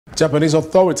Japanese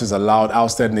authorities allowed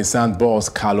ousted Nissan boss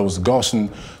Carlos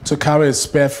Ghosn to carry a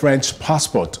spare French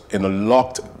passport in a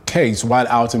locked case while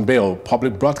out in bail,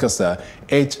 public broadcaster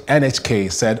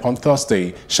NHK said on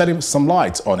Thursday, shedding some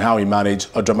light on how he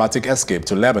managed a dramatic escape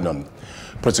to Lebanon.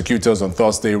 Prosecutors on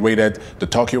Thursday raided the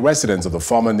Tokyo residence of the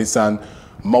former Nissan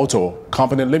Motor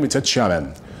Company Limited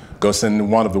chairman. Ghosn,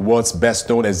 one of the world's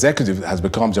best-known executives, has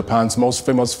become Japan's most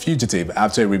famous fugitive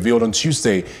after he revealed on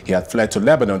Tuesday he had fled to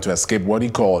Lebanon to escape what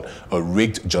he called a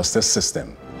rigged justice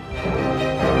system.